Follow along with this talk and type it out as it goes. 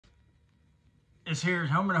This here's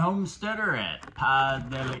Homer the Homesteader at Paz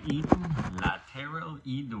de la Eden, Lateral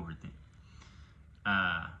y Dorothy.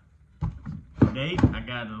 Today, I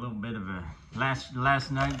got a little bit of a,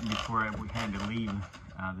 last night before we had to leave,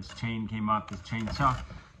 this chain came off this chainsaw.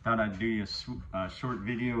 Thought I'd do you a short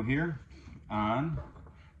video here on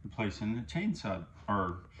replacing the chainsaw,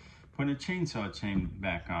 or putting a chainsaw chain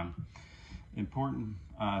back on. Important.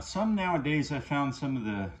 Some nowadays, I found some of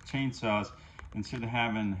the chainsaws, instead of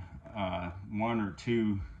having one or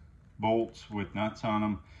two bolts with nuts on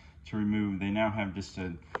them to remove, they now have just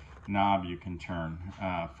a knob you can turn.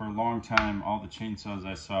 For a long time, all the chainsaws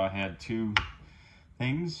I saw had two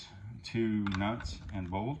nuts and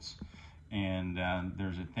bolts, and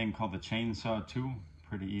there's a thing called the chainsaw tool,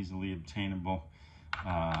 pretty easily obtainable,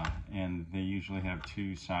 and they usually have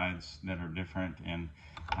two sides that are different, and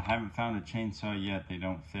I haven't found a chainsaw yet they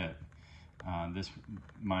don't fit.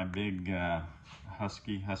 My big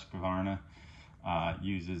Husqvarna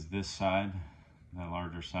uses this side, the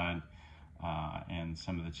larger side, and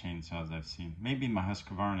some of the chainsaws I've seen. Maybe my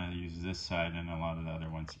Husqvarna uses this side and a lot of the other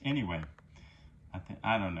ones. Anyway,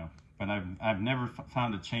 I don't know, but I've never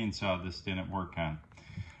found a chainsaw this didn't work on.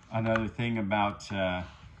 Another thing about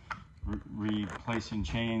replacing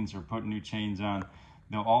chains or putting new chains on,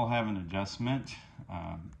 they'll all have an adjustment.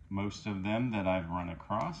 Most of them that I've run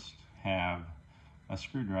across have a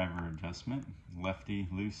screwdriver adjustment, lefty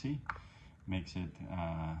loosey, makes it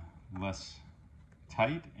less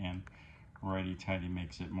tight, and righty tighty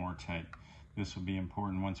makes it more tight. This will be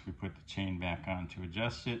important once we put the chain back on to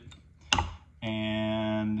adjust it.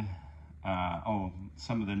 And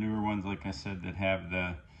some of the newer ones, like I said, that have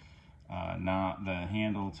the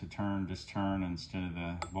handle to turn, just turn instead of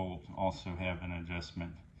the bolt, also have an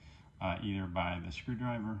adjustment, either by the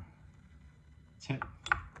screwdriver tip,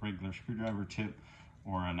 regular screwdriver tip,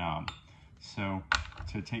 or a knob. So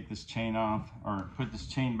to take this chain off, or put this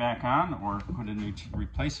chain back on, or put a new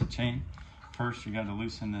replace a chain, first you got to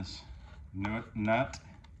loosen this nut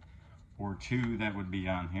or two that would be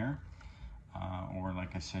on here, or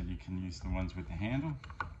like I said, you can use the ones with the handle.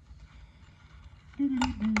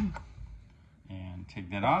 And take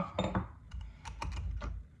that off,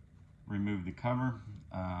 remove the cover.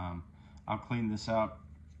 I'll clean this out.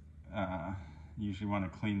 Usually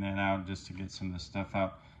want to clean that out just to get some of the stuff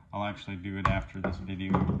out. I'll actually do it after this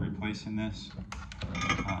video, replacing this.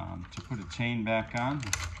 To put a chain back on,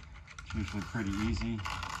 it's usually pretty easy.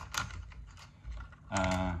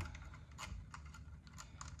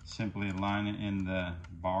 Simply align it in the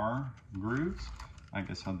bar grooves. I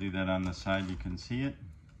guess I'll do that on the side, you can see it.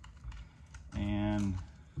 And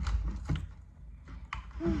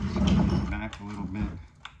back a little bit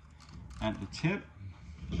at the tip.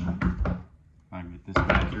 If I can get this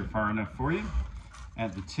back here far enough for you.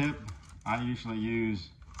 At the tip, I usually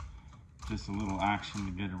use just a little action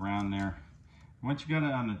to get around there. Once you got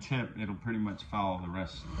it on the tip, it'll pretty much follow the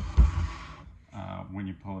rest when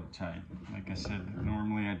you pull it tight. Like I said,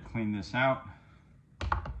 normally I'd clean this out.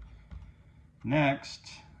 Next,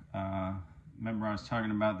 remember I was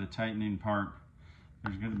talking about the tightening part.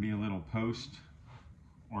 There's going to be a little post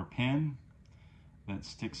or pin that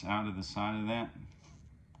sticks out of the side of that.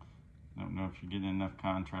 Don't know if you're getting enough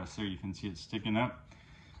contrast there. You can see it sticking up.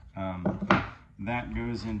 That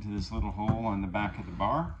goes into this little hole on the back of the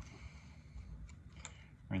bar,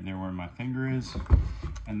 right there where my finger is,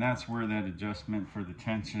 and that's where that adjustment for the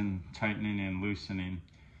tension, tightening, and loosening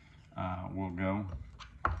will go.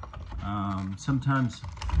 Sometimes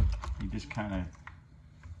you just kind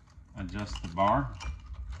of adjust the bar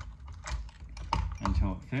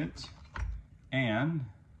until it fits, and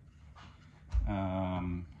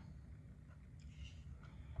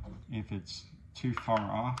if it's too far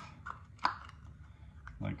off,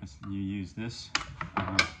 like you use this,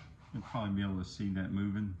 you'll probably be able to see that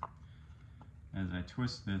moving as I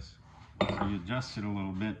twist this. So you adjust it a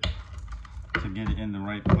little bit to get it in the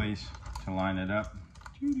right place to line it up.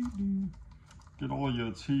 Get all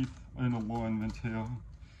your teeth in alignment here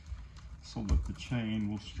so that the chain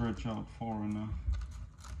will stretch out far enough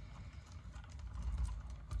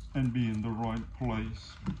and be in the right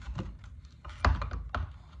place.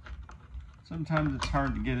 Sometimes it's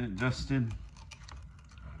hard to get it adjusted.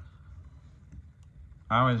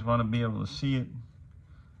 I always want to be able to see it.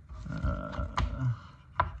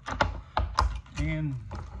 And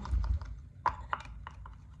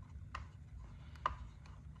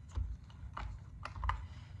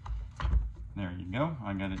there you go.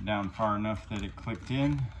 I got it down far enough that it clicked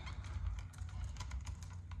in.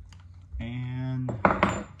 And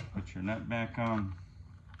put your nut back on.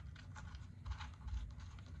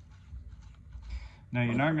 Now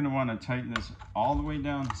you're not going to want to tighten this all the way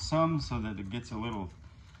down, some so that it gets a little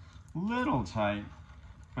tight,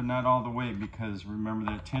 but not all the way, because remember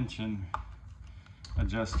that tension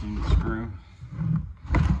adjusting screw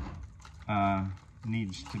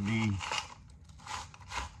needs to be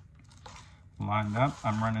lined up.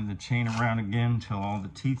 I'm running the chain around again until all the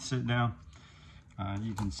teeth sit down.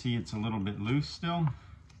 You can see it's a little bit loose still,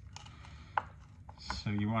 so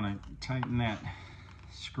you want to tighten that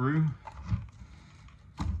screw.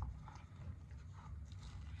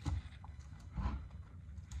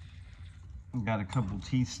 I've got a couple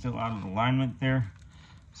teeth still out of alignment there,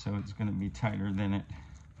 so it's going to be tighter than it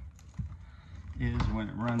is when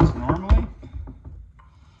it runs normally.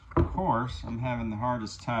 Of course, I'm having the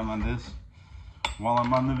hardest time on this while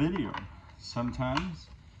I'm on the video. Sometimes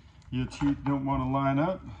your teeth don't want to line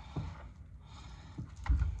up.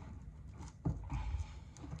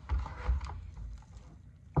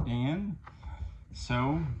 And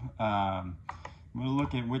so I'm going to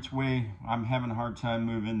look at which way I'm having a hard time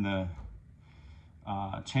moving the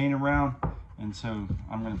chain around, and so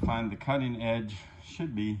I'm going to find the cutting edge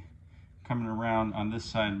should be coming around on this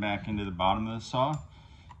side back into the bottom of the saw.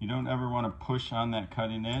 You don't ever want to push on that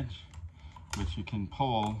cutting edge, but you can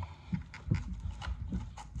pull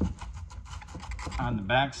on the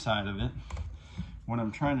back side of it. What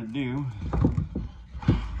I'm trying to do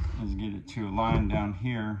is get it to a line down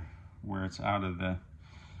here where it's out of the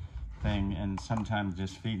thing, and sometimes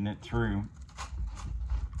just feeding it through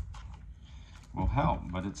will help,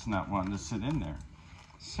 but it's not wanting to sit in there.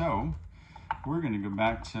 So we're going to go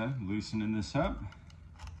back to loosening this up.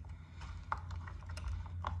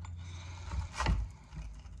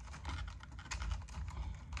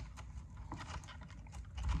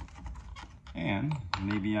 And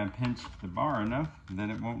maybe I pinched the bar enough that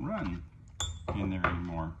it won't run in there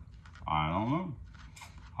anymore. I don't know.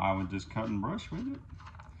 I would just cut and brush with it.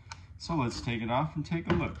 So let's take it off and take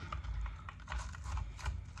a look.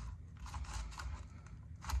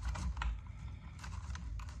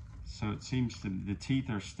 So it seems the teeth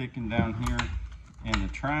are sticking down here in the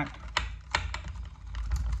track.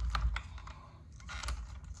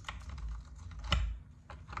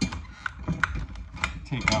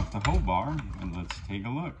 Take off the whole bar and let's take a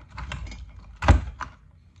look.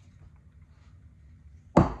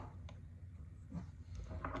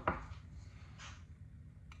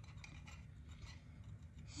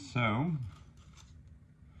 So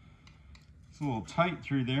it's a little tight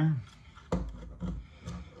through there.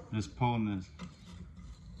 Just pulling this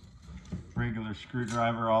regular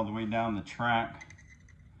screwdriver all the way down the track,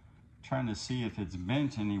 trying to see if it's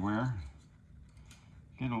bent anywhere.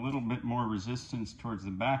 Get a little bit more resistance towards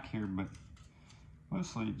the back here, but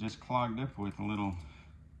mostly it just clogged up with a little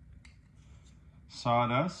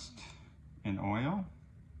sawdust and oil.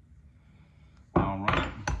 All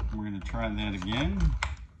right, we're going to try that again.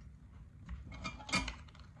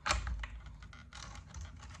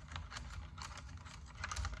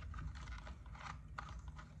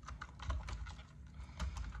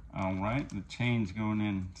 All right, the chain's going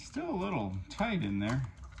in still a little tight in there.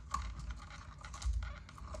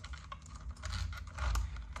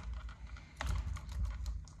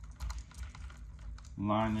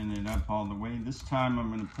 Lining it up all the way. This time I'm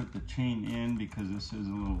going to put the chain in because this is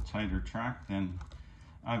a little tighter track than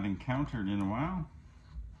I've encountered in a while.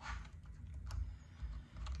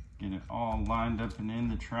 Get it all lined up and in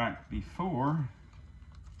the track before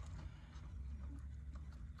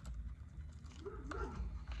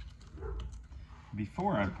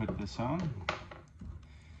I put this on.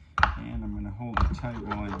 And I'm going to hold it tight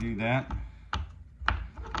while I do that.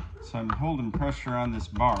 So I'm holding pressure on this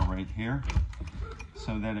bar right here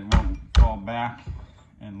so that it won't fall back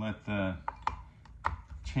and let the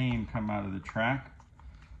chain come out of the track.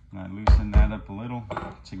 And I loosen that up a little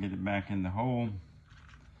to get it back in the hole.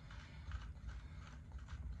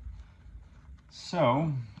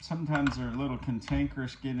 So sometimes they're a little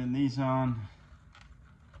cantankerous getting these on.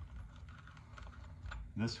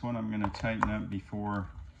 This one I'm going to tighten up before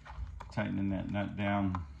tightening that nut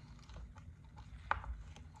down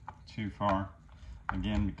too far.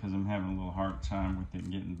 Again, because I'm having a little hard time with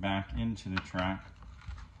it getting back into the track.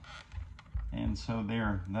 And so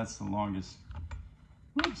there, that's the longest,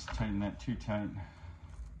 whoops, tighten that too tight.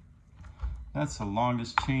 That's the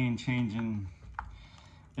longest chain changing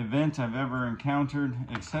event I've ever encountered,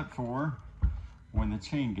 except for when the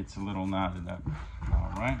chain gets a little knotted up.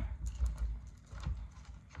 All right.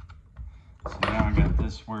 So now I got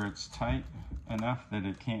this where it's tight enough that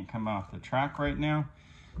it can't come off the track right now.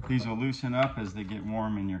 These will loosen up as they get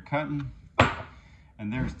warm and you're cutting.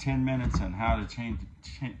 And there's 10 minutes on how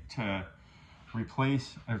to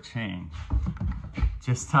replace a chain.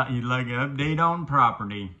 Just thought you'd like an update on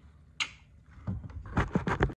property.